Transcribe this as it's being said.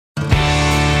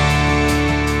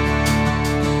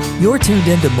You're tuned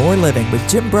in to More Living with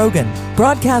Jim Brogan,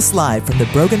 broadcast live from the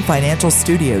Brogan Financial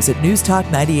Studios at News Talk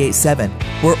 98.7,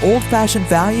 where old-fashioned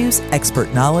values,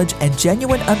 expert knowledge, and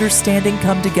genuine understanding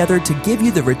come together to give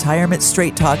you the retirement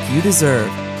straight talk you deserve.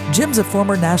 Jim's a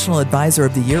former National Advisor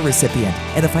of the Year recipient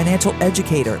and a financial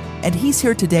educator, and he's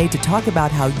here today to talk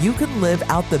about how you can live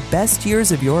out the best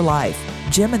years of your life.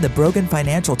 Jim and the Brogan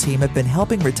Financial team have been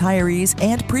helping retirees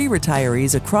and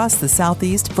pre-retirees across the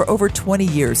Southeast for over 20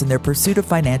 years in their pursuit of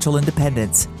financial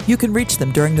independence. You can reach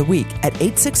them during the week at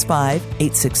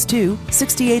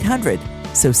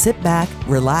 865-862-6800. So sit back,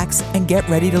 relax, and get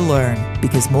ready to learn,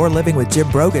 because More Living with Jim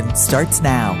Brogan starts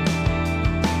now.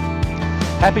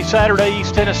 Happy Saturday,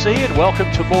 East Tennessee, and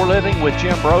welcome to More Living with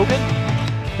Jim Brogan,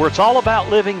 where it's all about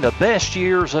living the best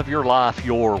years of your life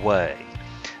your way.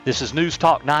 This is News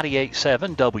Talk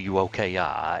 98.7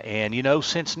 WOKI, and you know,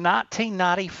 since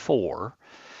 1994,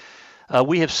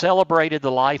 we have celebrated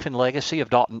the life and legacy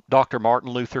of Dr. Martin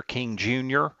Luther King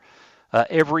Jr.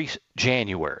 Every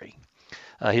January.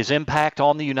 His impact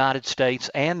on the United States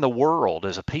and the world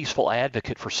as a peaceful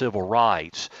advocate for civil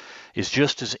rights is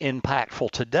just as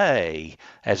impactful today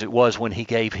as it was when he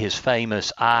gave his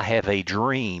famous "I Have a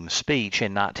Dream" speech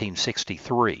in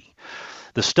 1963.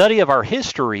 The study of our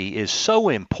history is so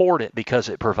important because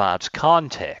it provides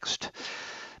context.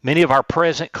 Many of our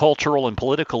present cultural and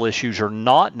political issues are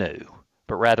not new,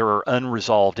 but rather are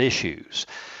unresolved issues.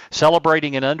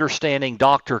 Celebrating and understanding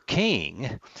Dr.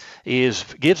 King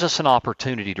gives us an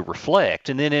opportunity to reflect.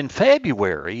 And then in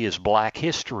February is Black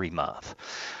History Month.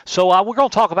 So we're going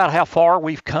to talk about how far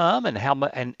we've come and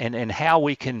how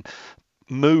we can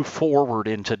move forward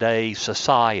in today's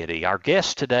society. Our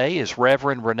guest today is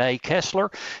Reverend Renee Kessler.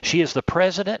 She is the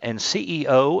president and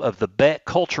CEO of the Beck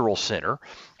Cultural Center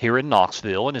here in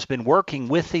Knoxville and has been working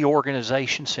with the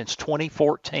organization since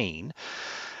 2014.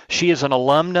 She is an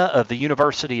alumna of the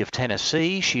University of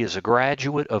Tennessee. She is a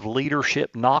graduate of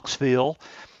Leadership Knoxville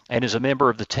and is a member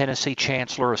of the Tennessee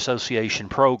Chancellor Association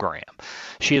program.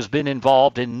 She has been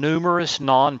involved in numerous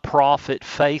nonprofit,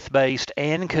 faith-based,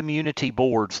 and community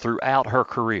boards throughout her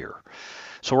career.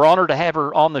 So we're honored to have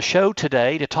her on the show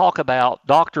today to talk about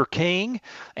Dr. King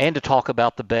and to talk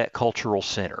about the Beck Cultural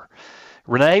Center.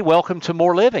 Renee, welcome to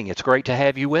More Living. It's great to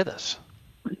have you with us.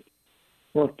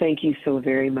 Well, thank you so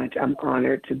very much. I'm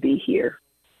honored to be here.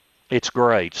 It's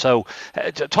great. So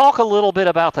talk a little bit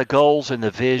about the goals and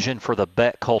the vision for the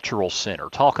Beck Cultural Center.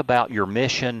 Talk about your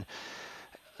mission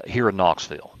here in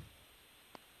Knoxville.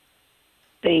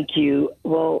 Thank you.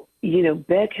 Well, you know,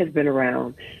 Beck has been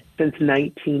around since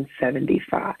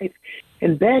 1975.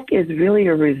 And Beck is really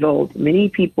a result. Many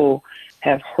people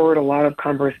have heard a lot of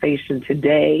conversation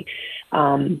today,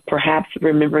 perhaps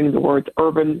remembering the words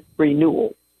urban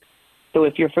renewal. So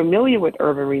if you're familiar with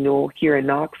urban renewal here in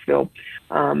Knoxville,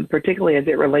 particularly as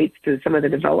it relates to some of the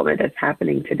development that's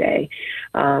happening today,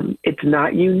 it's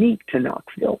not unique to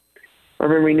Knoxville.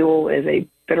 Urban renewal is a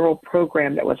federal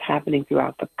program that was happening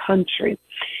throughout the country.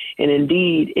 And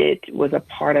indeed, it was a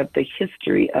part of the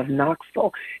history of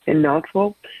Knoxville. In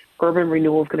Knoxville, urban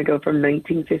renewal is going to go from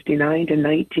 1959 to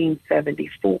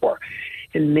 1974.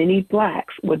 And many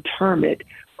blacks would term it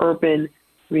urban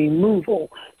removal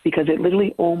because it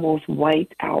literally almost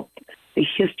wiped out the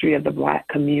history of the black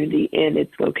community and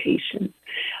its locations.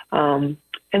 And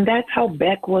that's how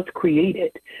Beck was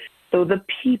created. So the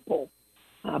people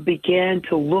began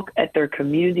to look at their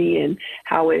community and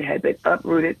how it had been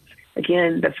uprooted.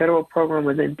 Again, the federal program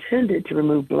was intended to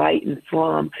remove blight and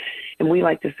slum, and we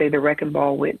like to say the wrecking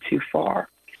ball went too far.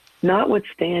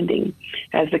 Notwithstanding,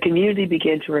 as the community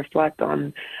began to reflect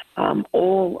on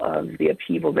all of the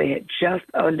upheaval they had just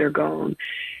undergone,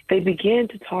 they began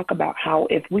to talk about how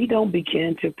if we don't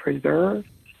begin to preserve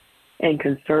and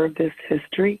conserve this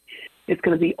history, it's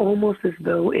going to be almost as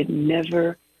though it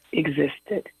never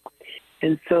existed.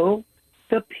 And so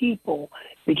the people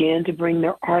began to bring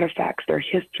their artifacts, their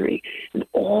history, and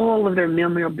all of their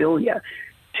memorabilia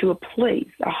to a place,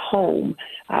 a home,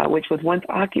 which was once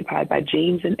occupied by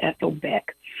James and Ethel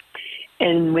Beck.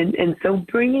 And so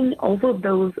bringing all of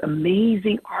those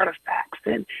amazing artifacts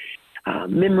and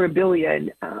memorabilia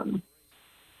and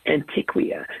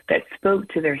antiquia that spoke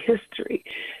to their history,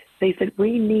 they said,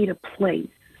 we need a place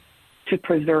to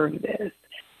preserve this.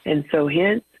 And so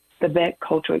hence the Beck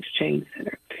Cultural Exchange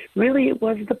Center. Really, it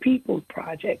was the People's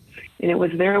Project, and it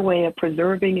was their way of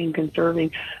preserving and conserving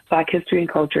Black history and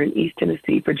culture in East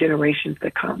Tennessee for generations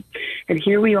to come. And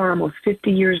here we are almost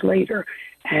 50 years later,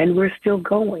 and we're still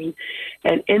going.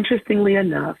 And interestingly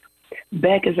enough,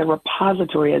 Beck is a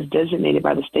repository as designated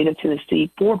by the state of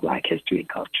Tennessee for Black history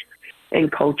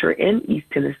and culture in East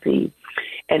Tennessee.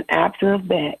 And absent of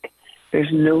Beck,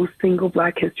 There's no single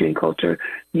Black history and culture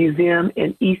museum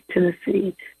in East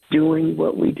Tennessee doing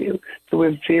what we do. So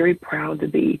we're very proud to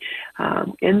be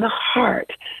in the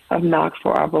heart of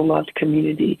Knoxville, our beloved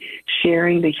community,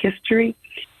 sharing the history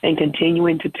and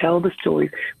continuing to tell the stories.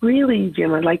 Really,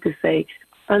 Jim, I'd like to say,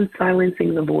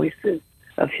 unsilencing the voices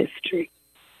of history.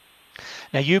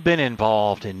 Now, you've been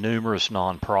involved in numerous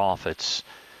nonprofits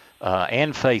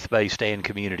and faith-based and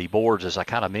community boards, as I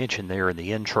kind of mentioned there in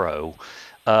the intro.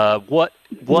 What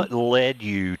led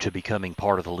you to becoming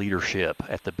part of the leadership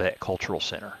at the Beck Cultural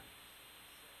Center?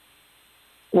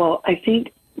 Well, I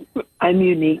think I'm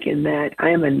unique in that I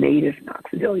am a native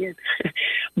Knoxvillian,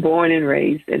 born and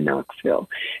raised in Knoxville.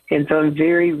 And so I'm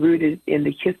very rooted in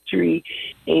the history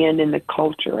and in the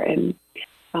culture. And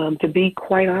to be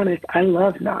quite honest, I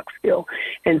love Knoxville.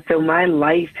 And so my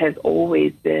life has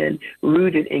always been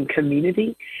rooted in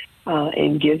community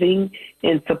and giving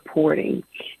and supporting.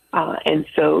 And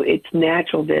so it's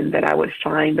natural then that I would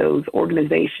find those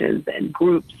organizations and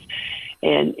groups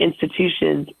and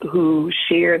institutions who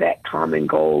share that common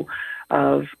goal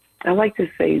of, I like to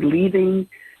say, leaving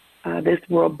this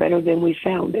world better than we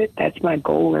found it. That's my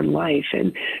goal in life.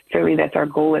 And certainly that's our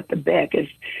goal at the Beck, is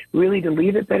really to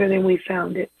leave it better than we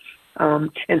found it.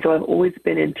 And so I've always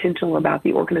been intentional about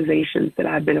the organizations that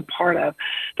I've been a part of,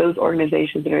 those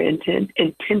organizations that are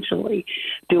intentionally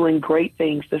doing great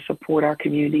things to support our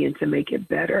community and to make it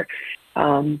better.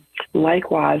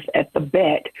 Likewise, at the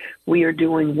Beck, we are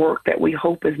doing work that we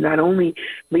hope is not only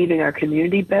leaving our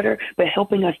community better, but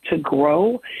helping us to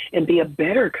grow and be a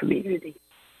better community.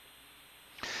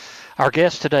 Our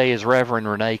guest today is Reverend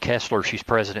Renee Kessler. She's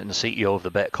president and CEO of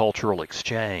the Beck Cultural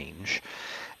Exchange.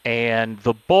 And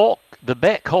the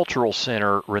Beck Cultural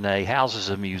Center, Renee, houses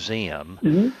a museum.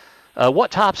 Mm-hmm.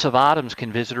 What types of items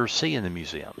can visitors see in the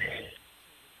museum?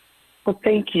 Well,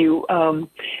 thank you.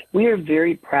 We are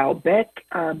very proud. Beck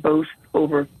boasts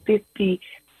over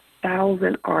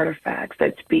 50,000 artifacts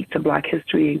that speak to Black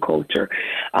history and culture.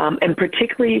 And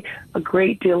particularly a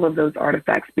great deal of those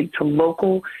artifacts speak to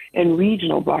local and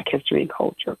regional Black history and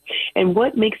culture. And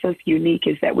what makes us unique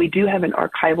is that we do have an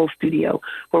archival studio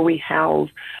where we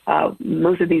house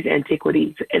most of these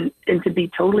antiquities. And to be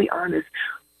totally honest,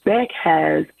 Beck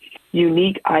has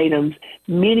unique items,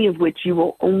 many of which you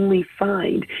will only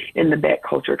find in the Beck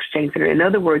Culture Exchange Center. In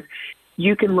other words,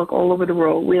 you can look all over the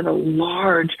world. We have a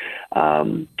large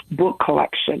book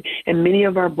collection, and many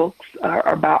of our books are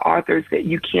about authors that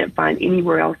you can't find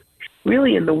anywhere else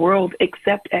really in the world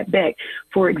except at Beck.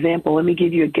 For example, let me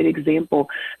give you a good example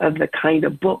of the kind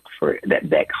of books that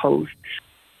Beck hosts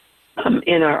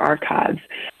in our archives.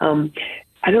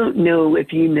 I don't know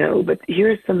if you know, but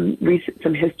here's some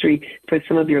history for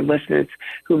some of your listeners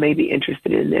who may be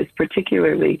interested in this,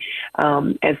 particularly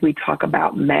as we talk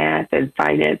about math and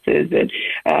finances and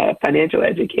financial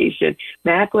education.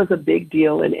 Math was a big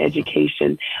deal in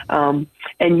education. And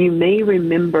you may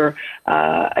remember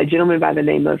a gentleman by the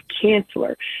name of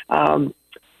Chancellor.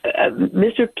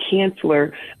 Mr.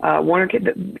 Chancellor,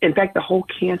 in fact, the whole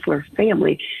Chancellor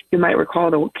family, you might recall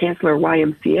the Chancellor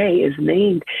YMCA is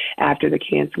named after the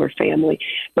Chancellor family.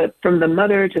 But from the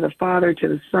mother to the father to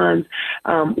the sons,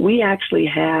 we actually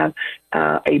have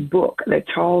a book that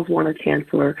Charles Warner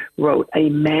Chancellor wrote, a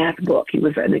math book. He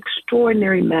was an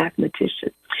extraordinary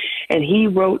mathematician. And he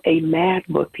wrote a math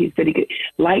book. He said he could,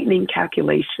 lightning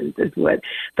calculations is what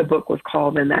the book was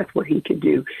called, and that's what he could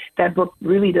do. That book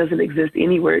really doesn't exist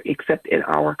anywhere except in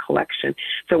our collection.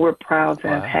 So we're proud to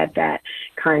have had that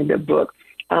kind of book.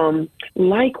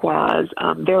 Likewise,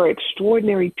 there are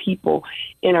extraordinary people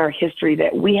in our history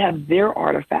that we have their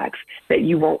artifacts that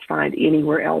you won't find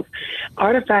anywhere else.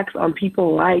 Artifacts on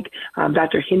people like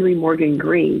Dr. Henry Morgan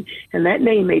Green, and that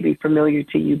name may be familiar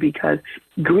to you because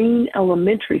Green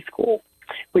Elementary School,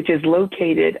 which is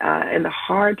located in the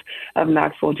heart of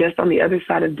Knoxville, just on the other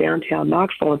side of downtown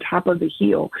Knoxville, on top of the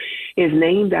hill, is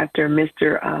named after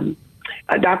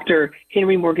Dr.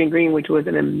 Henry Morgan Green, which was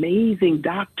an amazing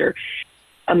doctor.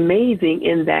 Amazing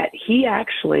in that he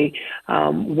actually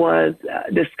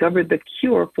discovered the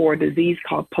cure for a disease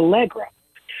called pellagra.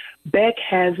 Beck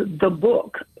has the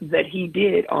book that he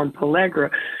did on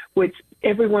pellagra, which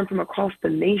everyone from across the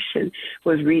nation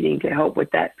was reading to help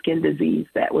with that skin disease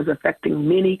that was affecting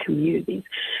many communities.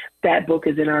 That book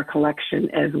is in our collection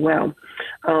as well.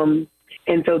 And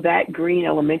so that Green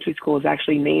Elementary School is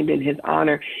actually named in his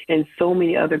honor, and so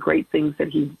many other great things that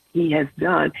he has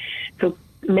done. So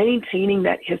maintaining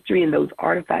that history and those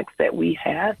artifacts that we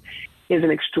have is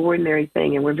an extraordinary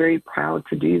thing, and we're very proud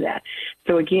to do that.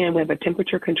 So again, we have a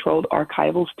temperature-controlled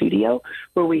archival studio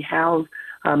where we house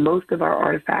most of our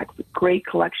artifacts, great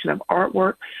collection of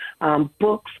artwork,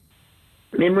 books,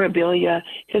 memorabilia,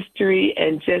 history,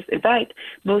 and just, in fact,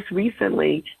 most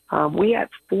recently, we had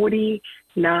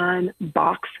 49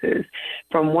 boxes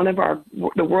from one of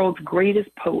the world's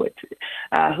greatest poets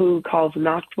who calls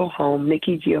Knoxville home,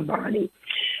 Nikki Giovanni.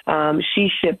 She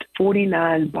shipped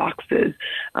 49 boxes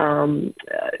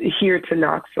here to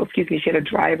Knoxville. She had a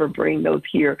driver bring those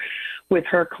here with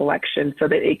her collection so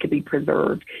that it could be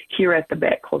preserved here at the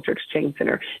Beck Culture Exchange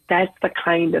Center. That's the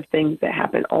kind of things that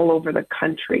happen all over the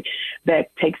country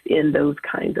that takes in those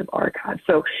kinds of archives.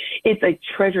 So it's a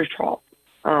treasure trove.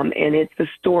 And it's the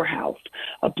storehouse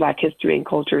of Black history and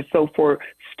culture. So for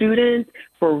students,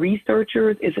 for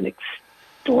researchers, it's an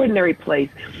extraordinary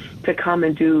place to come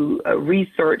and do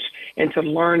research and to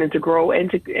learn and to grow and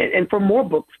for more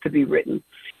books to be written.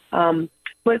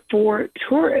 But for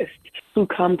tourists who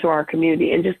come to our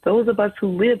community and just those of us who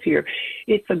live here,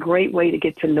 it's a great way to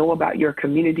get to know about your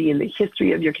community and the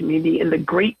history of your community and the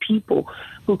great people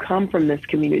who come from this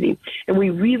community. And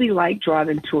we really like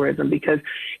drive-in tourism because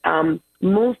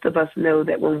most of us know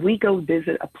that when we go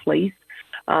visit a place,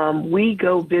 we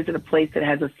go visit a place that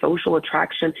has a social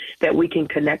attraction that we can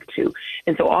connect to.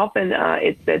 And so often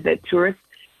it's said that tourists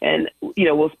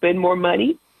will spend more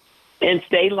money and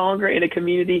stay longer in a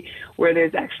community where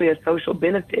there's actually a social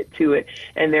benefit to it,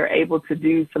 and they're able to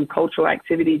do some cultural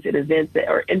activities and events that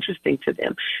are interesting to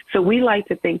them. So we like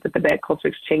to think that the Beck Culture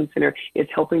Exchange Center is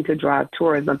helping to drive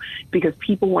tourism because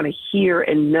people want to hear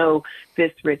and know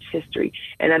this rich history.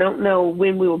 And I don't know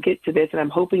when we will get to this, and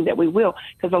I'm hoping that we will,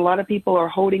 because a lot of people are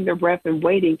holding their breath and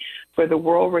waiting for the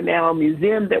world-renowned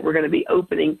museum that we're going to be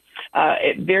opening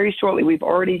very shortly. We've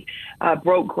already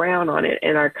broke ground on it,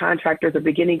 and our contractors are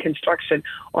beginning construction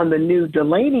on the new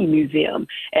Delaney Museum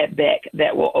at Beck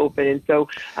that will open. And so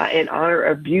in honor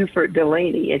of Buford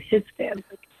Delaney and his family.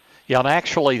 Yeah, and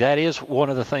actually that is one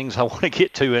of the things I want to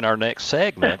get to in our next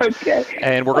segment. Okay.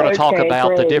 And we're going to talk about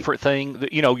great. the different thing,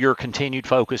 your continued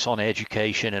focus on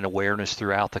education and awareness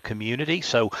throughout the community.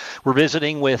 So we're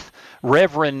visiting with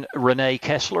Reverend Renee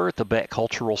Kessler at the Beck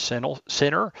Cultural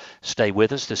Center. Stay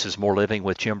with us. This is More Living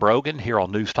with Jim Brogan here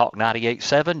on News Talk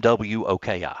 98.7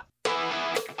 WOKI.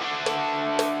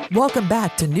 Welcome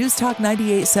back to News Talk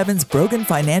 98.7's Brogan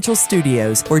Financial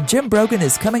Studios, where Jim Brogan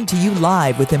is coming to you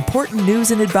live with important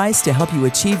news and advice to help you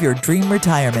achieve your dream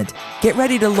retirement. Get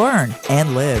ready to learn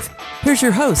and live. Here's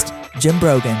your host, Jim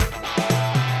Brogan.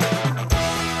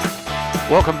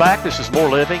 Welcome back. This is More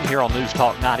Living here on News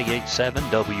Talk 98.7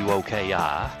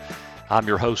 WOKI. I'm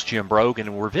your host, Jim Brogan,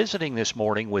 and we're visiting this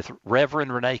morning with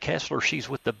Reverend Renee Kessler. She's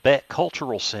with the Beck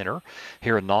Cultural Center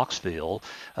here in Knoxville.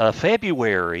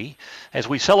 February, as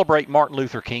we celebrate Martin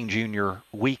Luther King Jr.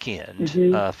 weekend,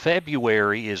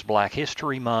 February is Black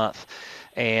History Month,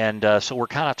 and so we're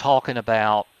kind of talking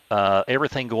about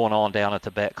everything going on down at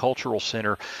the Beck Cultural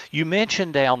Center. You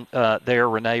mentioned down there,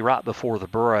 Renee, right before the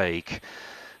break,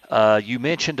 you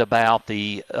mentioned about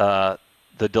the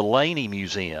Delaney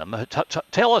Museum.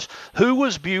 Tell us, who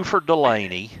was Buford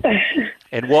Delaney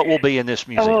and what will be in this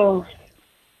museum?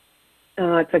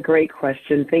 Oh, it's a great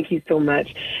question. Thank you so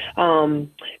much.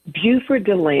 Buford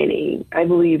Delaney, I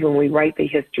believe when we write the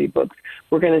history books,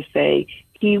 we're going to say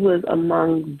he was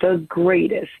among the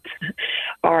greatest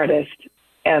artists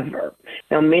ever.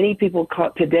 Now, many people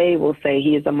today will say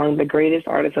he is among the greatest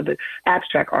artists of the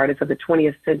abstract artists of the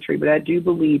 20th century, but I do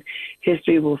believe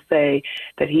history will say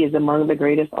that he is among the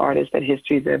greatest artists that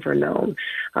history's ever known.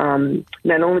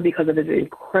 Not only because of his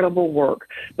incredible work,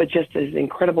 but just his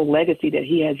incredible legacy that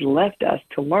he has left us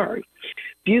to learn.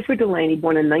 Buford Delaney,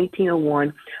 born in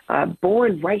 1901,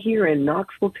 born right here in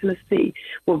Knoxville, Tennessee,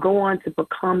 will go on to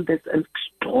become this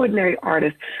extraordinary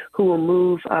artist who will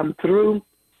move through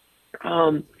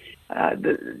the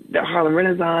Harlem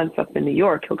Renaissance up in New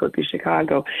York. He'll go through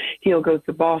Chicago. He'll go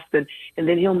to Boston, and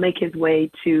then he'll make his way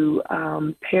to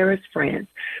Paris, France,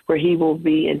 where he will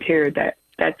be interred.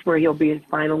 That's where he'll be his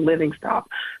final living stop.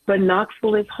 But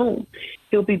Knoxville is home.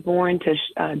 He'll be born to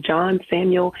John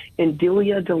Samuel and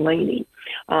Delia Delaney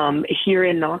here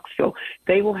in Knoxville.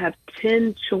 They will have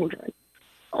 10 children.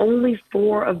 Only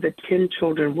 4 of the 10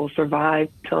 children will survive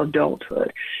till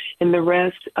adulthood, and the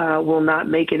rest will not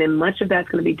make it. And much of that's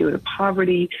going to be due to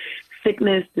poverty,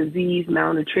 sickness, disease,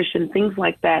 malnutrition, things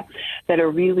like that are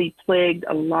really plagued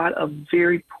a lot of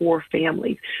very poor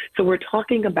families. So we're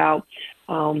talking about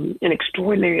an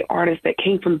extraordinary artist that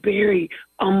came from very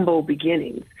humble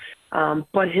beginnings.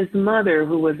 But his mother,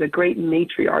 who was a great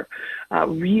matriarch,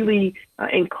 really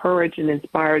encouraged and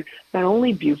inspired not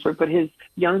only Buford, but his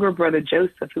younger brother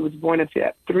Joseph, who was born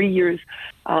 3 years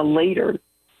later.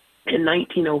 in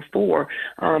 1904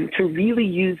 to really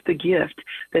use the gift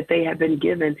that they have been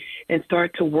given and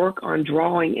start to work on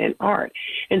drawing and art.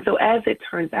 And so, as it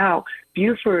turns out,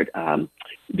 Buford, the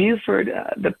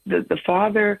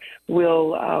father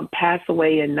will pass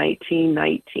away in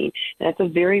 1919. And that's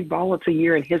a very volatile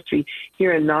year in history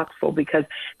here in Knoxville, because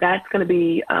that's going to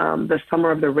be the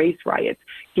summer of the race riots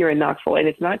here in Knoxville. And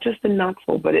it's not just in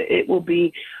Knoxville, but it will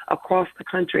be across the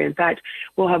country. In fact,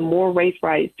 we'll have more race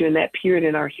riots during that period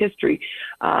in our history.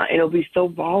 And it'll be so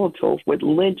volatile with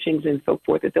lynchings and so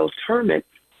forth that they'll term it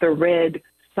the Red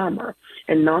Summer.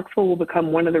 And Knoxville will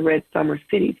become one of the Red Summer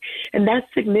cities. And that's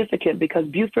significant because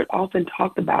Buford often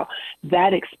talked about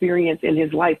that experience in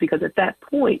his life, because at that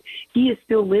point, he is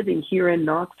still living here in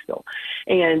Knoxville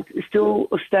and still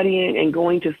studying and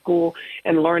going to school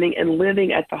and learning and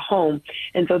living at the home.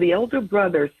 And so the elder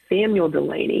brother, Samuel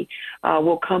Delaney,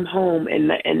 will come home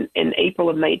in April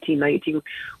of 1919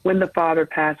 when the father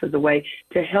passes away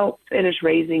to help finish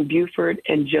raising Buford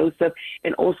and Joseph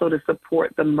and also to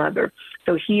support the mother.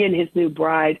 So he and his new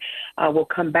bride will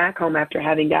come back home after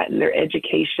having gotten their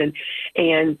education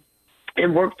and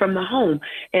work from the home.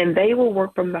 And they will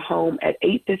work from the home at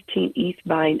 815 East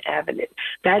Vine Avenue.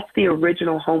 That's the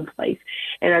original home place.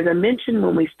 And as I mentioned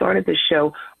when we started the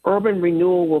show, urban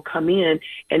renewal will come in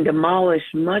and demolish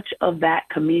much of that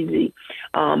community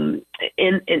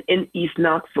in East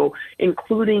Knoxville,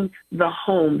 including the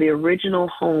home, the original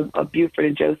home of Buford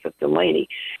and Joseph Delaney.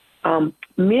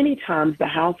 Many times the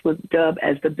house was dubbed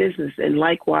as the business, and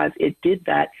likewise it did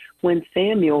that when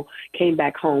Samuel came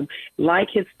back home. Like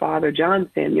his father, John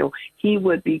Samuel, he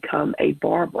would become a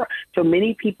barber. So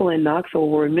many people in Knoxville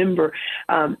will remember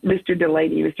Mr.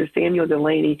 Delaney, Mr. Samuel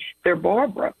Delaney, their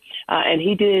barber. And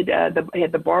he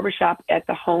had the barbershop at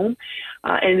the home.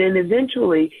 And then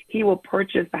eventually he will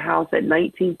purchase the house at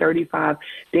 1935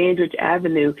 Dandridge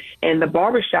Avenue, and the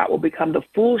barbershop will become the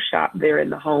full shop there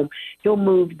in the home. He'll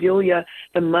move Delia,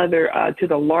 the mother, to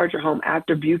the larger home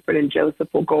after Buford and Joseph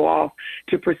will go off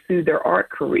to pursue their art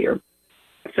career.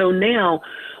 So now,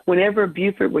 whenever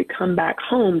Buford would come back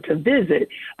home to visit,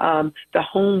 the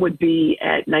home would be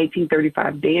at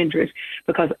 1935 Dandridge,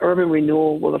 because urban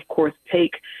renewal will, of course,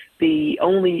 take the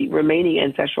only remaining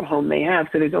ancestral home they have.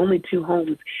 So there's only two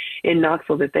homes in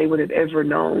Knoxville that they would have ever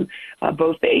known,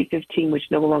 both the 815, which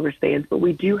no longer stands, but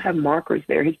we do have markers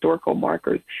there, historical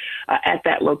markers at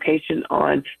that location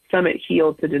on Summit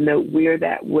Hill to denote where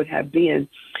that would have been.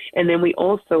 And then we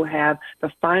also have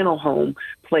the final home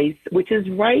place, which is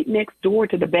right next door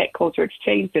to the Beck Culture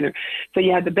Exchange Center. So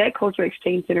you have the Beck Culture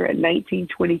Exchange Center at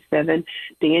 1927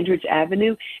 Dandridge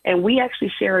Avenue, and we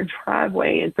actually share a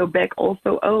driveway. And so Beck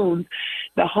also owns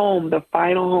the home, the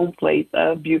final home place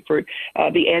of Buford,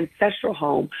 the ancestral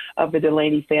home of the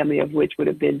Delaney family, of which would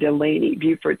have been Delaney,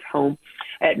 Buford's home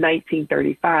at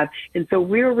 1935. And so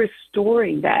we're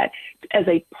restoring that as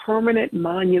a permanent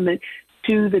monument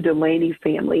to the Delaney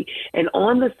family. And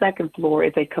on the second floor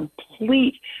is a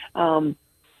complete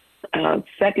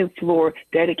second floor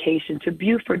dedication to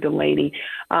Buford Delaney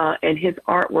and his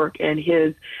artwork and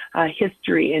his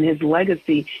history and his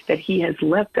legacy that he has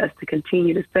left us to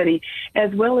continue to study, as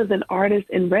well as an artist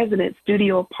in residence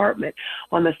studio apartment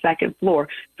on the second floor.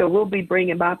 So we'll be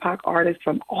bringing BIPOC artists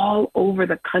from all over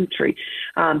the country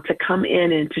to come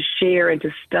in and to share and to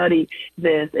study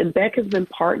this. And Beck has been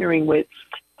partnering with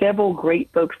several great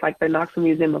folks like the Knoxville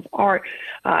Museum of Art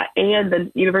and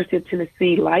the University of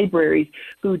Tennessee libraries,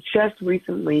 who just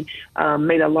recently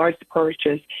made a large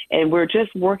purchase. And we're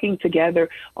just working together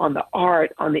on the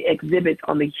art, on the exhibits,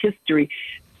 on the history,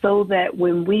 so that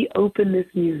when we open this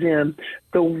museum,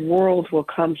 the world will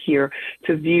come here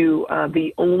to view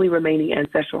the only remaining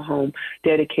ancestral home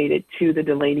dedicated to the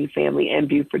Delaney family and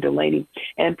Buford Delaney.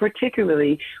 And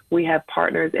particularly, we have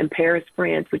partners in Paris,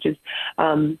 France, which is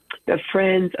the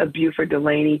Friends of Buford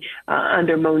Delaney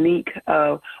under Monique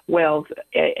Wells,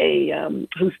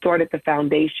 who started the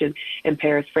foundation in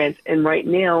Paris, France. And right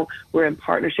now, we're in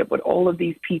partnership with all of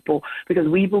these people because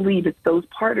we believe it's those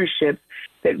partnerships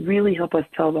that really help us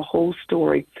tell the whole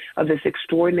story of this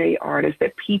extraordinary artist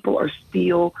that people are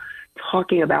still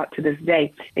talking about to this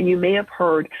day. And you may have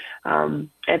heard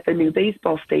at the new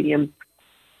baseball stadium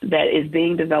that is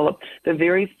being developed, the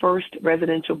very first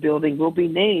residential building will be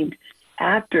named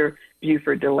after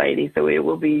Buford Delaney. So it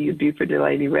will be Buford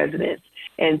Delaney Residence.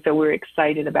 And so we're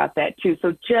excited about that too.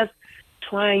 So just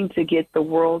trying to get the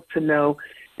world to know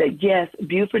that, yes,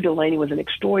 Buford Delaney was an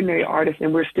extraordinary artist,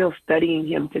 and we're still studying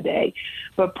him today.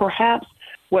 But perhaps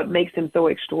what makes him so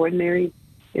extraordinary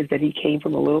is that he came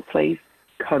from a little place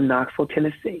called Knoxville,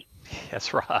 Tennessee.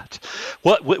 That's right.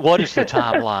 What is the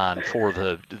timeline for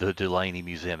the Delaney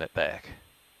Museum at Beck?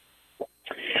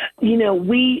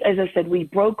 we, as I said, we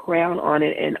broke ground on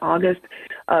it in August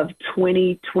of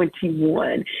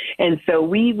 2021. And so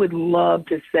we would love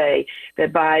to say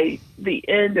that by the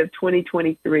end of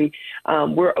 2023,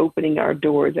 we're opening our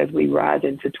doors as we rise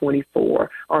into 24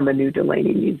 on the new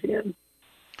Delaney Museum.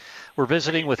 We're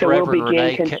visiting with so Reverend we'll begin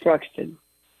Renee. construction.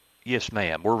 Yes,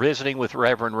 ma'am. We're visiting with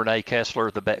Reverend Renee Kessler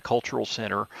at the Beck Cultural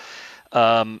Center.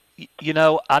 I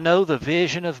know the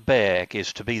vision of Beck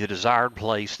is to be the desired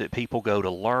place that people go to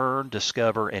learn,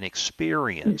 discover, and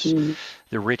experience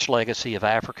the rich legacy of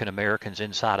African Americans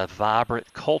inside a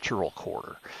vibrant cultural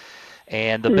quarter.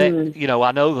 And the Beck,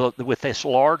 I know with this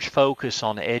large focus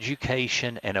on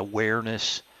education and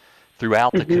awareness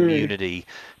throughout the community,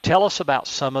 tell us about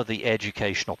some of the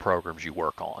educational programs you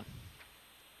work on.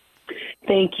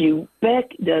 Thank you.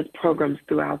 Beck does programs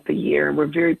throughout the year, and we're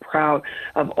very proud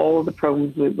of all of the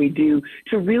programs that we do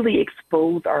to really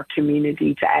expose our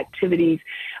community to activities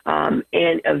and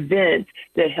events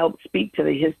that help speak to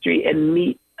the history and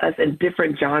meet us in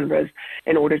different genres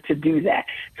in order to do that.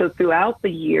 So throughout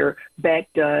the year,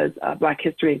 Beck does Black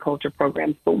History and Culture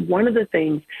programs. But one of the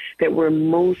things that we're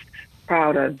most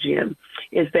proud of, Jim,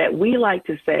 is that we like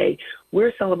to say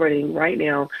we're celebrating right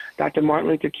now Dr. Martin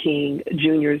Luther King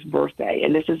Jr.'s birthday,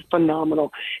 and this is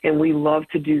phenomenal, and we love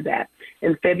to do that.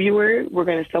 In February, we're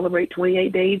going to celebrate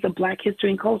 28 days of Black History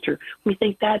and Culture. We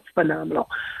think that's phenomenal.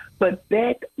 But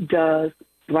Beck does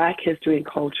Black History and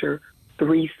Culture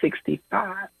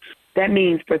 365. That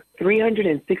means for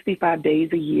 365 days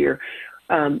a year,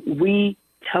 we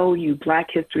tell you Black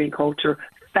history and culture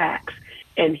facts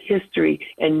and history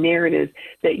and narratives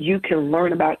that you can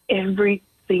learn about every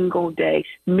single day,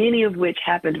 many of which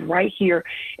happened right here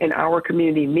in our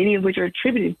community, many of which are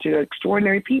attributed to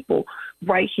extraordinary people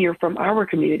right here from our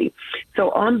community.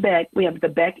 So on Beck, we have the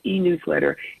Beck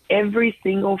e-newsletter every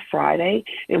single Friday,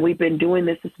 and we've been doing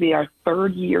this. This will be our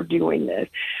third year doing this.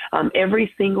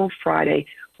 Every single Friday,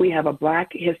 we have a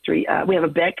Black history, we have a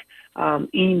Beck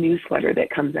e-newsletter that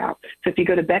comes out. So if you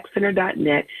go to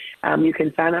beckcenter.net, you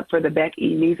can sign up for the Beck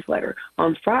e-newsletter.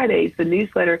 On Fridays, the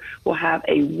newsletter will have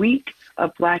a week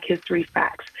of Black history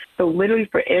facts. So literally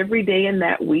for every day in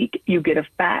that week, you get a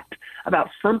fact about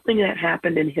something that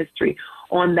happened in history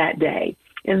on that day.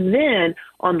 And then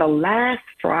on the last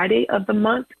Friday of the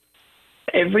month,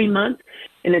 every month,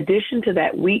 in addition to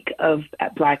that week of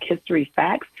Black History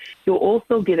Facts, you'll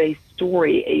also get a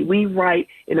story. We write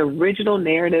an original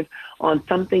narrative on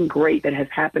something great that has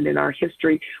happened in our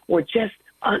history, or just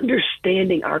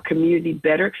understanding our community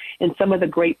better and some of the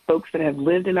great folks that have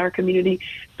lived in our community.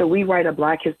 So we write a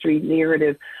Black History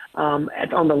narrative on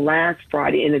the last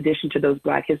Friday in addition to those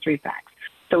Black History Facts.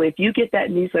 So if you get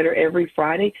that newsletter every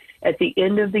Friday, at the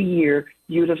end of the year,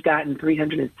 you'd have gotten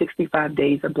 365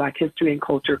 days of Black history and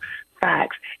culture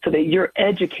facts so that you're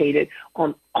educated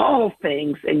on all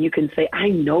things and you can say, I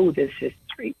know this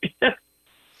history.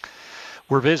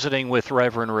 We're visiting with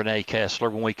Reverend Renee Kessler.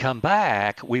 When we come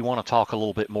back, we want to talk a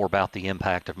little bit more about the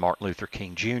impact of Martin Luther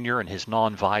King Jr. and his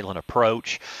nonviolent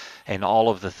approach and all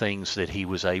of the things that he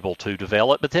was able to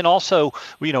develop. But then also,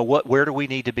 where do we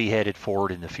need to be headed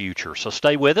forward in the future? So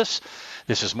stay with us.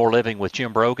 This is More Living with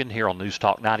Jim Brogan here on News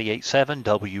Talk 98.7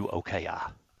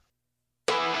 WOKI.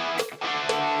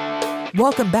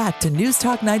 Welcome back to News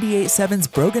Talk 98.7's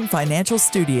Brogan Financial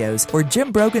Studios, where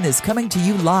Jim Brogan is coming to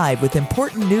you live with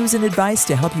important news and advice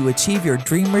to help you achieve your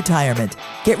dream retirement.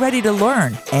 Get ready to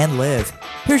learn and live.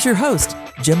 Here's your host,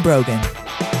 Jim Brogan.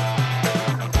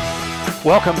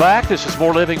 Welcome back. This is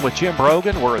More Living with Jim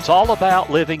Brogan, where it's all about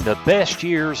living the best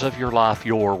years of your life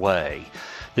your way.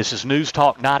 This is News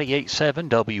Talk 98.7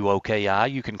 WOKI.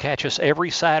 You can catch us every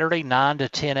Saturday, 9 to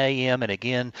 10 a.m. and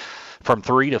again from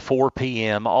 3 to 4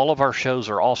 p.m. All of our shows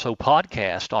are also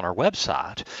podcast on our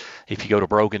website. If you go to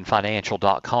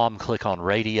broganfinancial.com, click on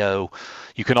radio.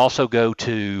 You can also go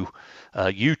to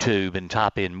YouTube and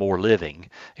type in More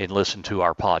Living and listen to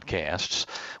our podcasts.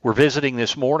 We're visiting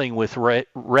this morning with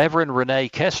Reverend Renee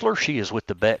Kessler. She is with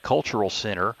the Beck Cultural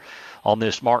Center on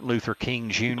this Martin Luther King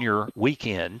Jr.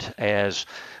 weekend, as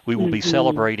we will be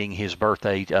celebrating his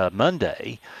birthday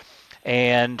Monday.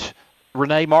 And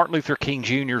Renee, Martin Luther King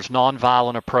Jr.'s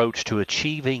nonviolent approach to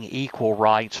achieving equal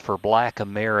rights for Black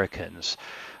Americans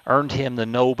earned him the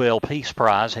Nobel Peace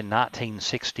Prize in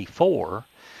 1964.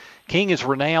 King is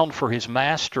renowned for his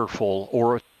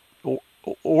masterful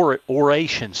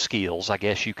oration skills, I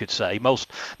guess you could say,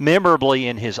 most memorably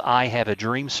in his I Have a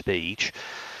Dream speech.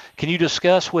 Can you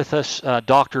discuss with us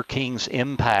Dr. King's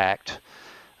impact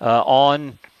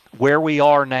on where we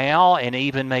are now and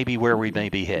even maybe where we may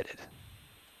be headed?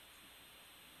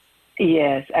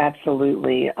 Yes,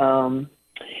 absolutely.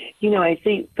 I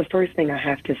think the first thing I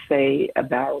have to say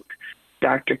about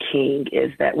Dr. King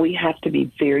is that we have to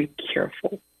be very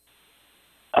careful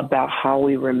about how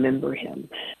we remember him,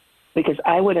 because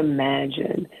I would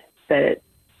imagine that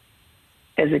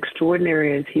as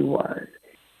extraordinary as he was,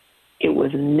 it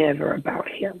was never about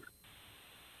him.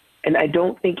 And I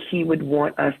don't think he would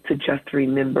want us to just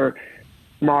remember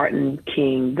Martin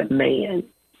King, the man,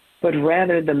 but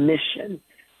rather the mission.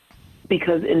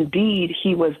 Because indeed,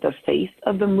 he was the face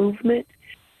of the movement.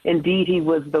 Indeed, he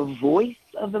was the voice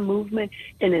of the movement.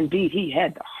 And indeed, he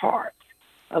had the heart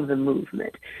of the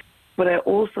movement. But I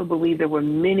also believe there were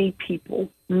many people,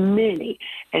 many.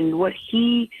 And what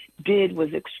he did was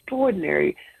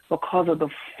extraordinary because of the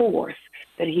force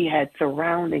that he had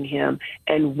surrounding him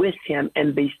and with him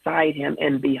and beside him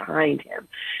and behind him.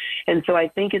 And so I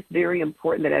think it's very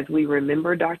important that as we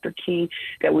remember Dr. King,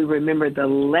 that we remember the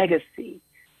legacy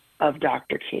of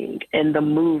Dr. King and the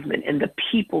movement and the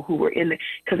people who were in it,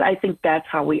 because I think that's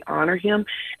how we honor him.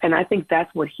 And I think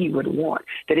that's what he would want,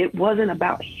 that it wasn't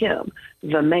about him,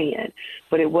 the man,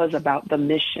 but it was about the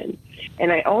mission.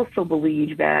 And I also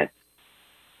believe that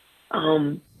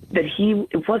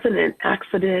it wasn't an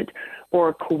accident or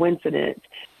a coincidence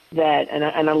that,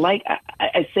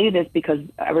 I say this because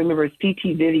I remember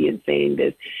C.T. Vivian saying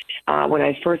this when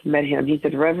I first met him. He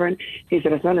said, Reverend, he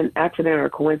said, it's not an accident or a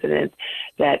coincidence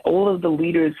that all of the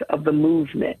leaders of the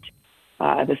movement,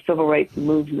 the civil rights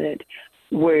movement,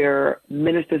 were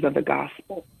ministers of the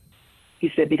gospel.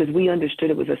 He said, because we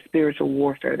understood it was a spiritual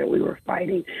warfare that we were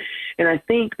fighting. And I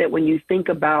think that when you think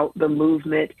about the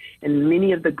movement and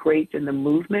many of the greats in the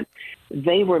movement,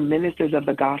 they were ministers of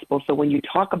the gospel. So when you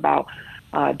talk about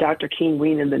Dr. King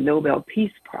winning the Nobel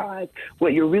Peace Prize,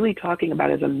 what you're really talking about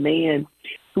is a man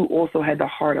who also had the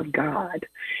heart of God.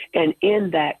 And in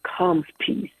that comes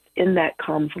peace. In that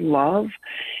comes love.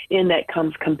 In that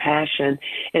comes compassion.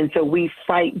 And so we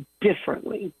fight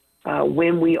differently.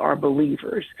 When we are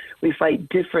believers, we fight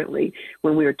differently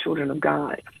when we are children of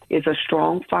God. It's a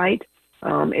strong fight.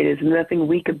 It is nothing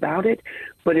weak about it,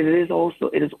 but it is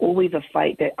always a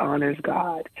fight that honors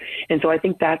God. And so I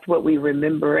think that's what we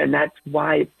remember, and that's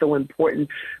why it's so important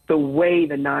the way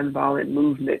the nonviolent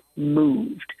movement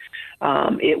moved.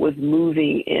 It was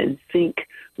moving in sync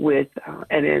with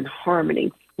and in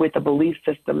harmony with the belief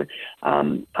system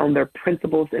on their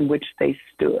principles in which they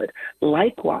stood.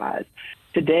 Likewise,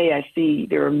 today I see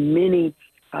there are many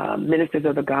ministers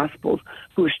of the Gospels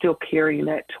who are still carrying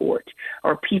that torch,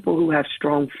 or people who have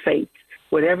strong faith,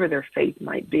 whatever their faith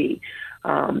might be,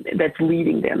 that's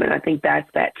leading them. And I think that's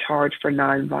that charge for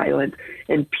nonviolence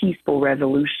and peaceful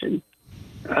resolution.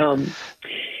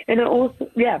 And also,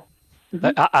 yeah.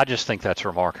 Mm-hmm. I just think that's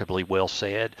remarkably well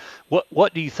said.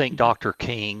 What do you think Dr.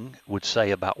 King would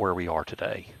say about where we are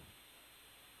today?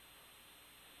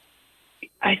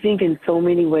 I think in so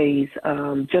many ways,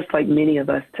 just like many of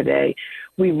us today,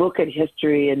 we look at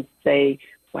history and say,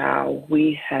 wow,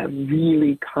 we have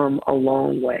really come a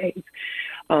long way.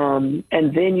 And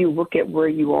then you look at where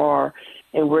you are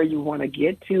and where you want to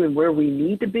get to and where we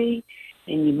need to be,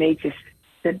 and you may just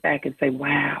sit back and say,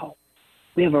 wow,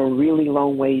 we have a really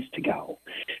long ways to go.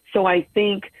 So I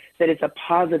think that it's a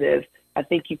positive. I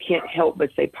think you can't help but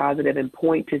say positive and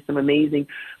point to some amazing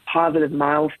positive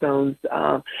milestones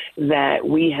that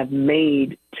we have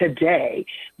made today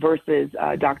versus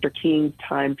Dr. King's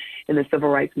time in the civil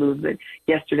rights movement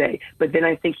yesterday. But then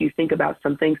I think you think about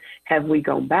some things. Have we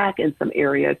gone back in some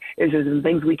areas? Is there some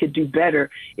things we could do better?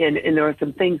 And there are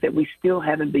some things that we still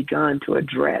haven't begun to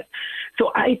address.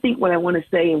 So I think what I want to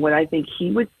say and what I think he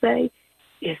would say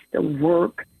is the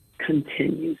work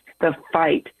continues. The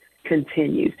fight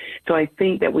continues. So I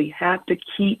think that we have to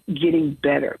keep getting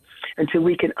better until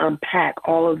we can unpack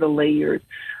all of the layers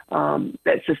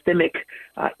that systemic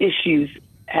issues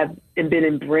have been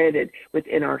embedded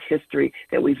within our history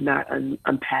that we've not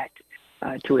unpacked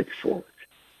to its fullest.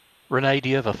 Renee, do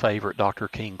you have a favorite Dr.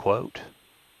 King quote?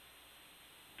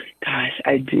 Gosh,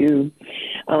 I do.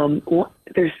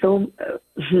 There's so,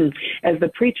 as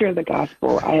the preacher of the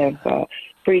gospel, I've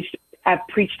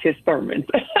preached his sermons.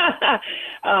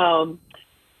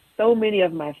 So many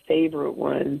of my favorite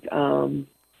ones.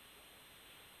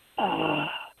 I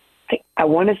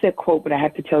want to say a quote, but I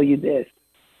have to tell you this.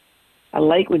 I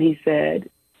like when he said,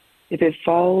 if it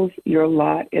falls your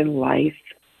lot in life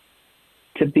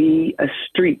to be a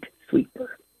street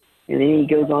sweeper, and then he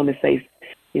goes on to say,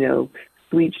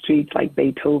 sweet streets like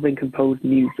Beethoven composed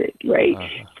music, right?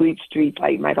 Uh-huh. Sweet streets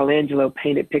like Michelangelo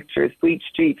painted pictures. Sweet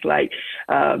streets like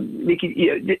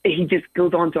he just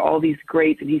goes on to all these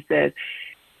greats, and he says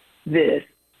this: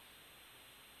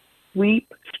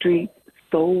 sweep streets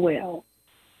so well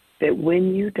that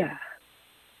when you die,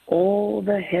 all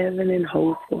the heaven and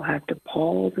hosts will have to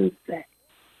pause and say,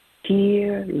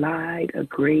 here lied a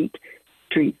great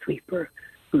street sweeper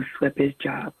who swept his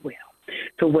job well.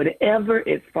 So whatever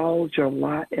it falls your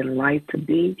lot in life to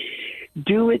be,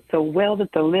 do it so well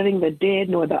that the living, the dead,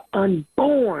 nor the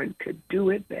unborn could do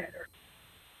it better.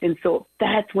 And so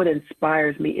that's what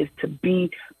inspires me, is to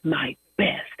be my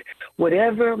best.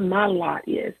 Whatever my lot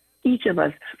is, each of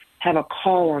us have a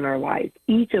call on our life.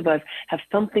 Each of us have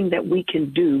something that we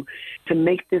can do to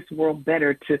make this world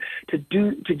better, to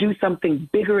do something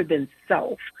bigger than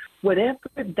self. Whatever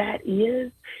that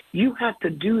is, you have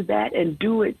to do that and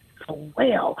do it so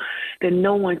well that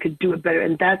no one could do it better.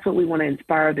 And that's what we want to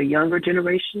inspire the younger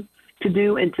generation to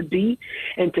do and to be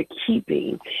and to keep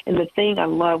being. And the thing I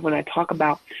love when I talk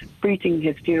about preaching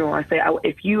his funeral, I say,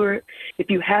 if you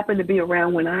happen to be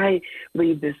around when I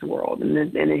leave this world,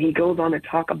 and then he goes on to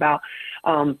talk about,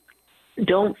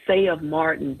 don't say of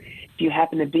Martin, if you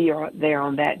happen to be there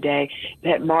on that day,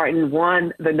 that Martin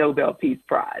won the Nobel Peace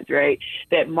Prize, right?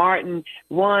 That Martin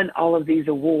won all of these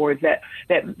awards,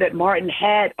 that Martin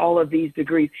had all of these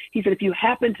degrees. He said, if you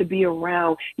happen to be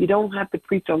around, you don't have to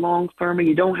preach a long sermon.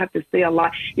 You don't have to say a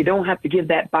lot. You don't have to give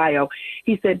that bio.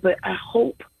 He said, but I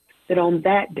hope that on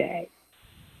that day,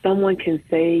 someone can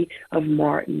say of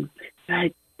Martin,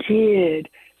 I did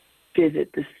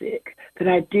visit the sick, that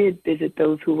I did visit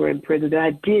those who were in prison, that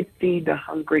I did feed the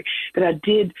hungry, that I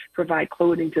did provide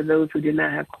clothing to those who did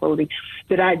not have clothing,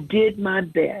 that I did my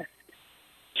best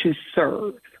to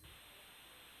serve.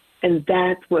 And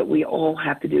that's what we all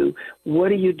have to do. What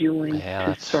are you doing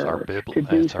to serve, to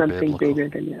do something bigger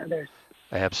than the others?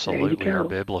 Absolutely, our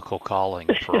biblical calling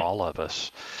for all of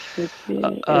us.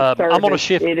 I'm going to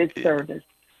shift. It is service.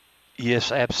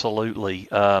 Yes, absolutely.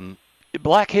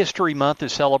 Black History Month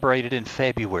is celebrated in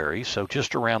February, so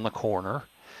just around the corner.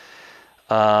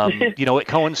 It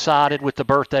coincided with the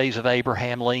birthdays of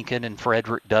Abraham Lincoln and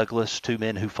Frederick Douglass, two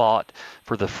men who fought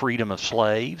for the freedom of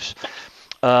slaves.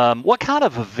 What kind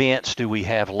of events do we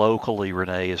have locally,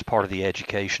 Renee, as part of the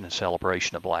education and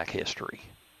celebration of Black history?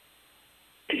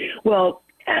 Well,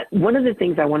 one of the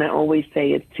things I want to always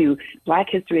say is to Black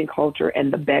History and Culture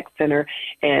and the Beck Center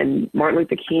and Martin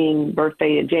Luther King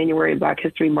birthday in January and Black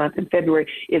History Month in February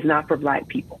is not for Black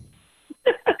people.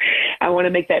 I want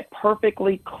to make that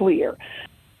perfectly clear.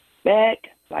 Beck,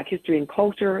 Black History and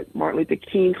Culture, Martin Luther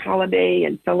King holiday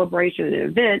and celebration and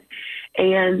event,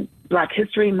 and Black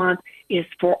History Month is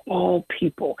for all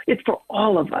people. It's for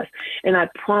all of us. And I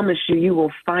promise you, you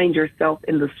will find yourself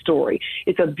in the story.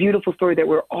 It's a beautiful story that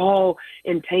we're all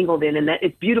entangled in, and that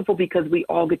it's beautiful because we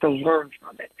all get to learn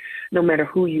from it, no matter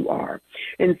who you are.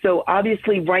 And so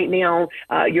obviously right now,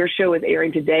 your show is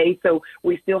airing today, so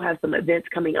we still have some events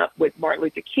coming up with Martin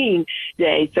Luther King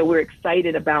Day. So we're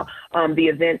excited about the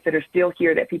events that are still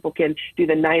here, that people can do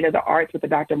the Night of the Arts with the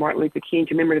Dr. Martin Luther King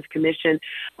Commemorative Commission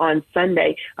on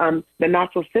Sunday. The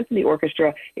Knoxville Symphony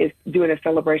Orchestra is doing a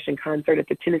celebration concert at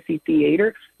the Tennessee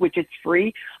Theater, which is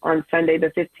free, on Sunday the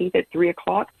 15th at 3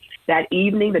 o'clock. That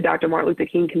evening, the Dr. Martin Luther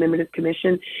King Commemorative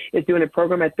Commission is doing a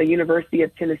program at the University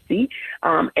of Tennessee.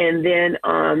 And then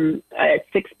at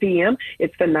 6 p.m.,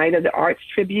 it's the Night of the Arts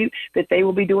tribute that they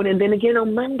will be doing. And then again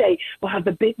on Monday, we'll have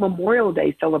the big Memorial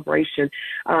Day celebration,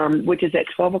 which is at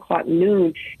 12 o'clock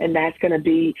noon. And that's going to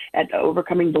be at the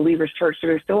Overcoming Believers Church. So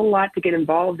there's still a lot to get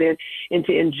involved in and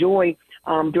to enjoy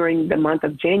during the month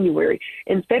of January.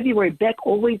 In February, Beck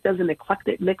always does an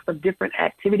eclectic mix of different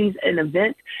activities and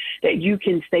events that you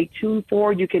can stay tuned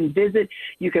for. You can visit,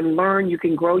 you can learn, you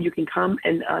can grow, you can come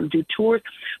and do tours.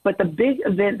 But the big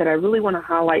event that I really want to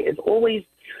highlight is always,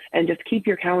 and just keep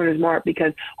your calendars marked,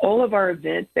 because all of our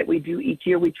events that we do each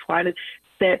year, we try to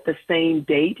set the same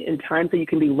date and time so you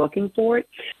can be looking for it.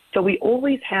 So we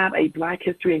always have a Black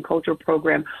History and Culture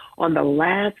program on the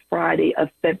last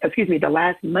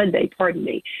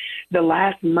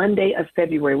Monday of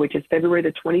February, which is February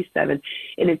the 27th,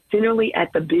 and it's generally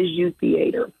at the Bijou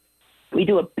Theater. We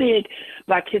do a big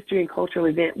Black History and Cultural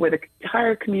event where the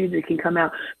entire community can come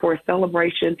out for a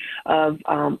celebration of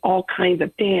all kinds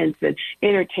of dance and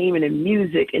entertainment and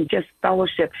music and just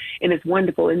fellowship, and it's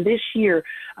wonderful. And this year,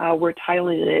 we're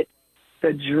titling it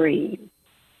The Dream.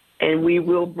 And we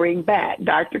will bring back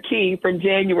Dr. King from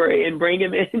January and bring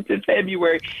him into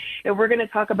February. And we're going to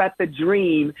talk about the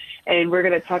dream, and we're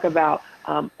going to talk about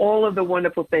all of the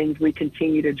wonderful things we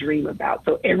continue to dream about.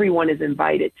 So everyone is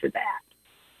invited to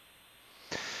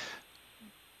that.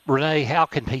 Renee, how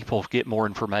can people get more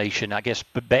information? I guess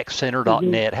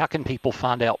beckcenter.net. How can people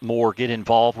find out more, get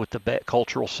involved with the Beck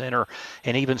Cultural Center,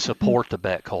 and even support the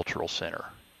Beck Cultural Center?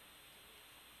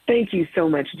 Thank you so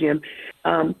much, Jim.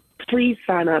 please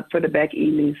sign up for the Beck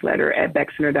e-newsletter at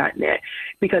beckcenter.net,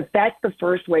 because that's the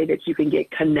first way that you can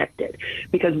get connected.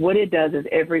 Because what it does is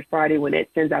every Friday when it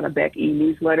sends out a Beck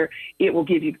e-newsletter, it will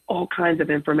give you all kinds of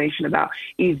information about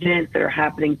events that are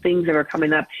happening, things that are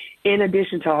coming up, in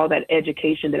addition to all that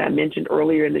education that I mentioned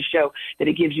earlier in the show, that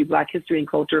it gives you Black history and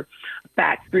culture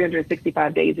facts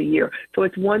 365 days a year. So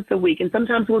it's once a week. And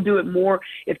sometimes we'll do it more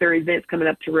if there are events coming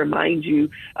up to remind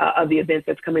you of the events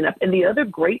that's coming up. And the other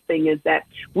great thing is that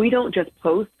we don't just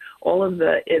post all of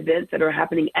the events that are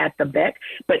happening at the Beck,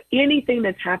 but anything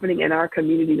that's happening in our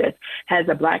community that has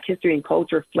a Black history and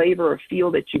culture flavor or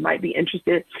feel that you might be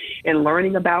interested in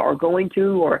learning about or going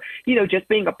to, or, just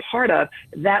being a part of,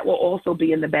 that will also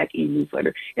be in the Beck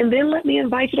e-newsletter. And then let me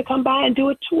invite you to come by and do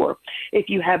a tour. If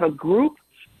you have a group,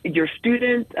 your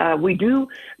students,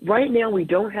 right now we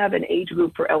don't have an age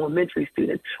group for elementary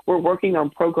students. We're working on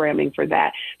programming for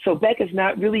that. So Beck is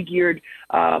not really geared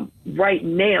right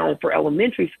now for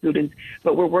elementary students,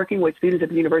 but we're working with students at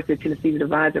the University of Tennessee to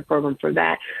devise a program for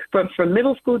that. From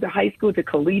middle school to high school to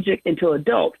collegiate and to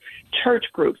adults, church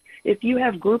groups. If you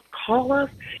have groups, call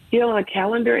us, get on a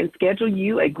calendar and schedule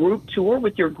you a group tour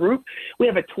with your group. We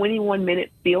have a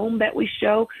 21-minute film that we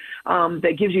show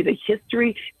that gives you the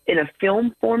history in a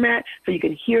film format, so you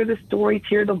can hear the stories,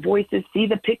 hear the voices, see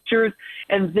the pictures,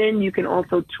 and then you can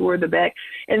also tour the Beck.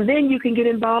 And then you can get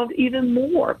involved even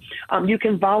more. You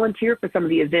can volunteer for some of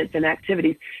the events and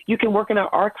activities. You can work in our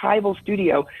archival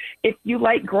studio. If you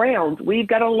like grounds, we've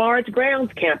got a large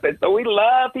grounds campus, so we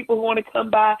love people who want to come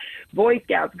by, Boy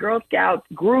Scouts, Girl Scouts,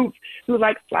 groups who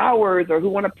like flowers or who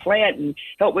want to plant and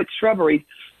help with shrubberies.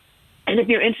 And if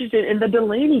you're interested in the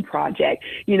Delaney Project,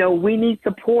 we need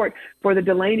support for the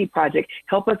Delaney Project.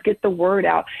 Help us get the word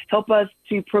out. Help us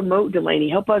to promote Delaney.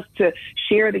 Help us to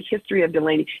share the history of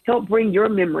Delaney. Help bring your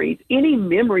memories, any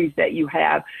memories that you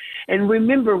have. And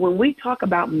remember, when we talk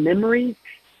about memories,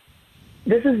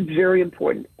 this is very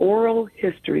important. Oral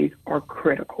histories are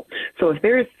critical. So if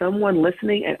there is someone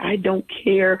listening, and I don't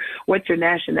care what your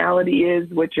nationality is,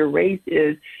 what your race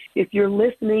is, if you're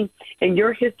listening and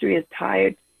your history is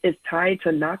tied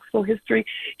to Knoxville history,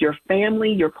 your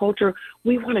family, your culture,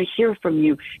 we want to hear from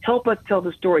you. Help us tell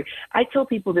the story. I tell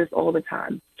people this all the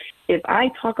time. If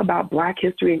I talk about Black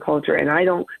history and culture and I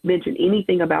don't mention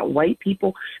anything about white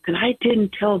people, then I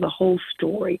didn't tell the whole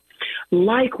story.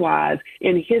 Likewise,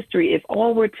 in history, if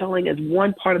all we're telling is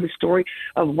one part of the story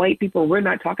of white people, we're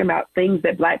not talking about things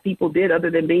that Black people did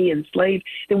other than being enslaved,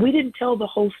 then we didn't tell the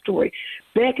whole story.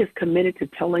 Beck is committed to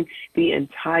telling the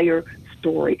entire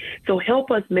story. So help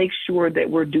us make sure that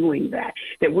we're doing that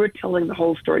we're telling the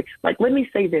whole story. Like, let me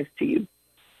say this to you.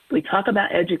 We talk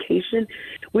about education.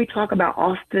 We talk about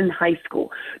Austin High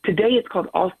School. Today it's called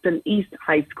Austin East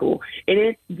High School, and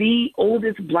it's the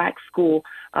oldest Black school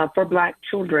for Black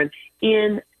children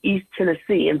in East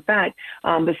Tennessee. In fact,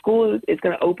 the school is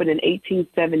going to open in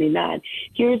 1879.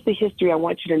 Here's the history I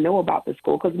want you to know about the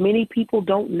school, because many people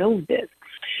don't know this.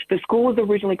 The school was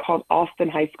originally called Austin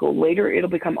High School. Later, it'll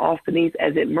become Austin East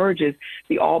as it merges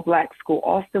the all-Black school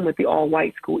Austin with the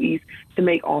all-white school East to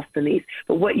make Austin East.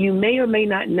 But what you may or may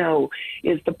not know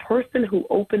is the person who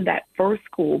opened that first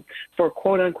school for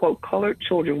quote-unquote colored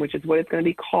children, which is what it's going to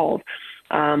be called,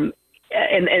 in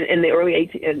the early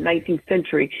 19th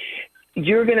century, it's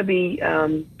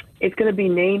going to be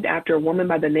named after a woman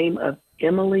by the name of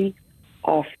Emily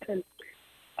Austin,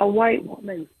 a white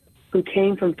woman who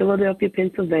came from Philadelphia,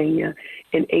 Pennsylvania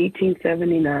in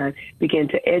 1879, began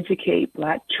to educate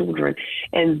Black children.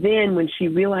 And then when she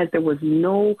realized there was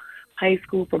no high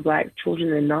school for Black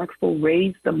children in Knoxville,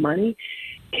 raised the money,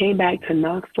 came back to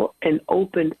Knoxville and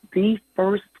opened the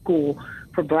first school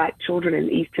for Black children in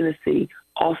East Tennessee,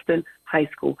 Austin High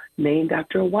School, named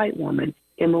after a white woman,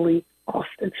 Emily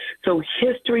Austin. So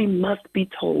history must be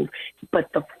told, but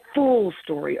the full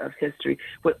story of history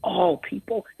with all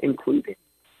people included.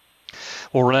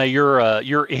 Well, Renee,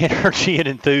 your energy and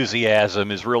enthusiasm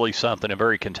is really something and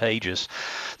very contagious.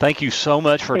 Thank you so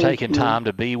much for taking time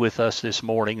to be with us this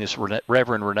morning. This is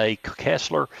Reverend Renee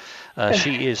Kessler.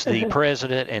 She is the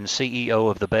president and CEO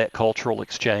of the Beck Cultural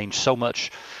Exchange.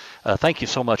 Thank you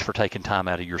so much for taking time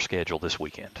out of your schedule this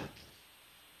weekend.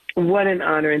 What an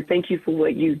honor, and thank you for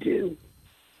what you do.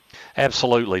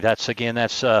 Absolutely. That's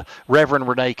Reverend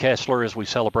Renee Kessler as we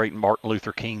celebrate Martin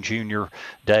Luther King Jr.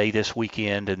 Day this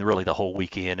weekend and really the whole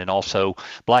weekend, and also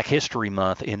Black History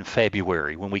Month in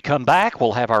February. When we come back,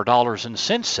 we'll have our Dollars and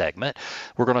Cents segment.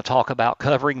 We're going to talk about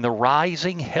covering the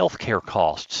rising healthcare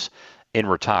costs in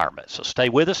retirement. So stay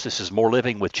with us. This is More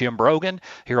Living with Jim Brogan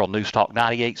here on News Talk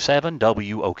 98.7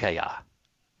 WOKI.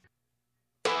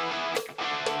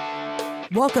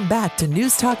 Welcome back to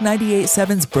News Talk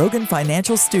 98.7's Brogan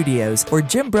Financial Studios, where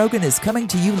Jim Brogan is coming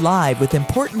to you live with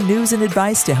important news and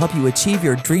advice to help you achieve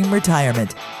your dream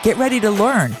retirement. Get ready to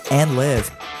learn and live.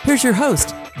 Here's your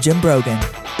host, Jim Brogan.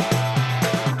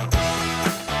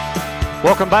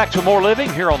 Welcome back to More Living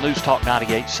here on News Talk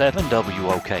 98.7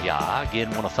 WOKI. Again,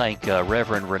 want to thank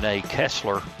Reverend Renee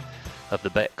Kessler of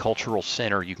the Beck Cultural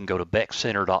Center. You can go to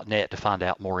beckcenter.net to find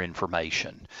out more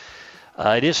information.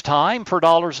 It is time for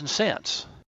Dollars and Cents.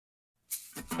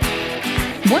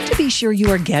 Want to be sure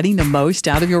you are getting the most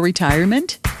out of your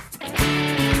retirement?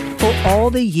 For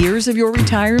all the years of your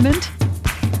retirement?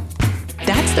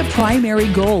 That's the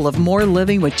primary goal of More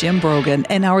Living with Jim Brogan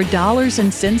and our Dollars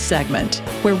and Cents segment,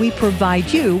 where we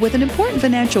provide you with an important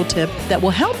financial tip that will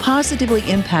help positively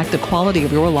impact the quality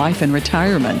of your life in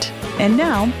retirement. And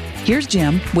now, here's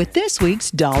Jim with this week's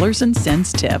Dollars and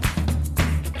Cents tip.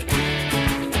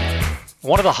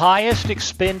 One of the highest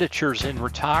expenditures in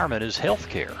retirement is health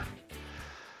care.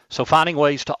 So finding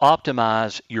ways to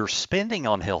optimize your spending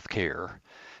on health care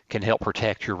can help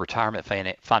protect your retirement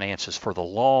finances for the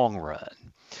long run.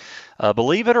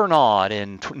 Believe it or not,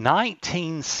 in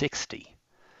 1960,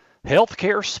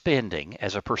 healthcare spending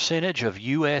as a percentage of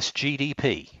U.S.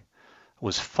 GDP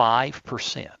was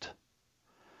 5%.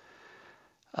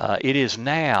 It is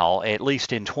now, at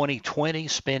least in 2020,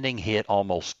 spending hit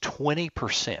almost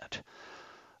 20%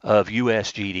 of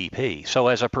U.S. GDP. So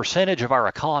as a percentage of our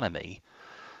economy,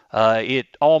 it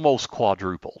almost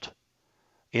quadrupled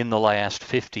in the last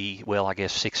 60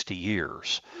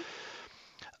 years.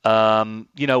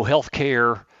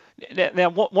 Healthcare. Now,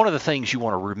 one of the things you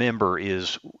want to remember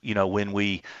is, when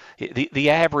the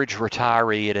average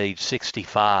retiree at age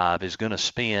 65 is going to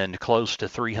spend close to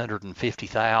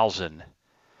 $350,000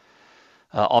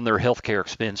 on their healthcare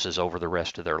expenses over the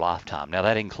rest of their lifetime. Now,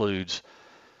 that includes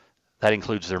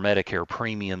their Medicare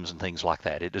premiums and things like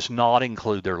that. It does not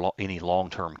include any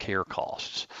long-term care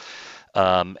costs.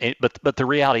 But the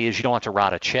reality is you don't have to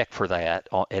write a check for that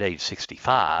at age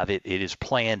 65. It is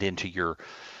planned into your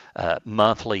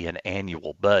monthly and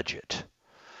annual budget.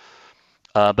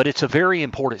 But it's a very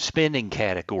important spending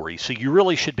category, so you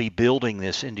really should be building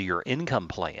this into your income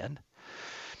plan.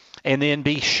 And then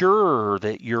be sure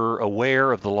that you're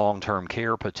aware of the long-term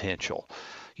care potential.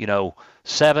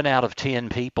 7 out of 10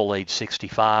 people age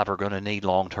 65 are going to need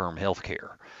long-term health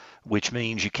care, which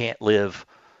means you can't live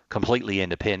completely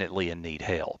independently and need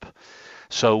help.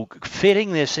 So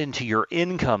fitting this into your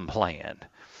income plan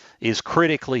is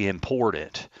critically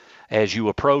important as you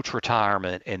approach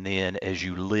retirement and then as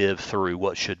you live through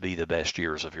what should be the best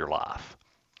years of your life.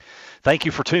 Thank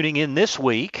you for tuning in this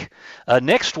week.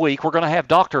 Next week, we're going to have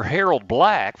Dr. Harold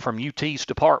Black from UT's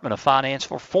Department of Finance,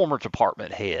 former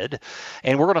department head,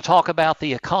 and we're going to talk about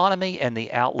the economy and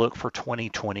the outlook for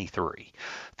 2023.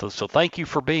 So thank you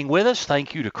for being with us.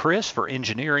 Thank you to Chris for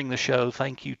engineering the show.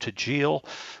 Thank you to Jill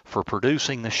for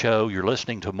producing the show. You're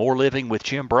listening to More Living with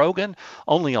Jim Brogan,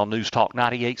 only on News Talk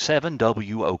 98.7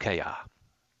 WOKI.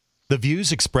 The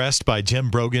views expressed by Jim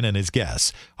Brogan and his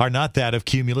guests are not that of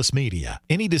Cumulus Media.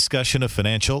 Any discussion of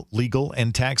financial, legal,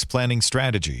 and tax planning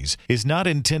strategies is not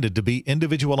intended to be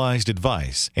individualized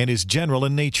advice and is general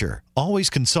in nature. Always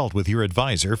consult with your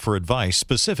advisor for advice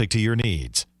specific to your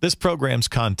needs. This program's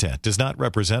content does not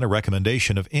represent a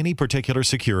recommendation of any particular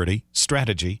security,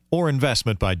 strategy, or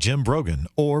investment by Jim Brogan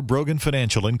or Brogan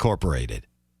Financial Incorporated.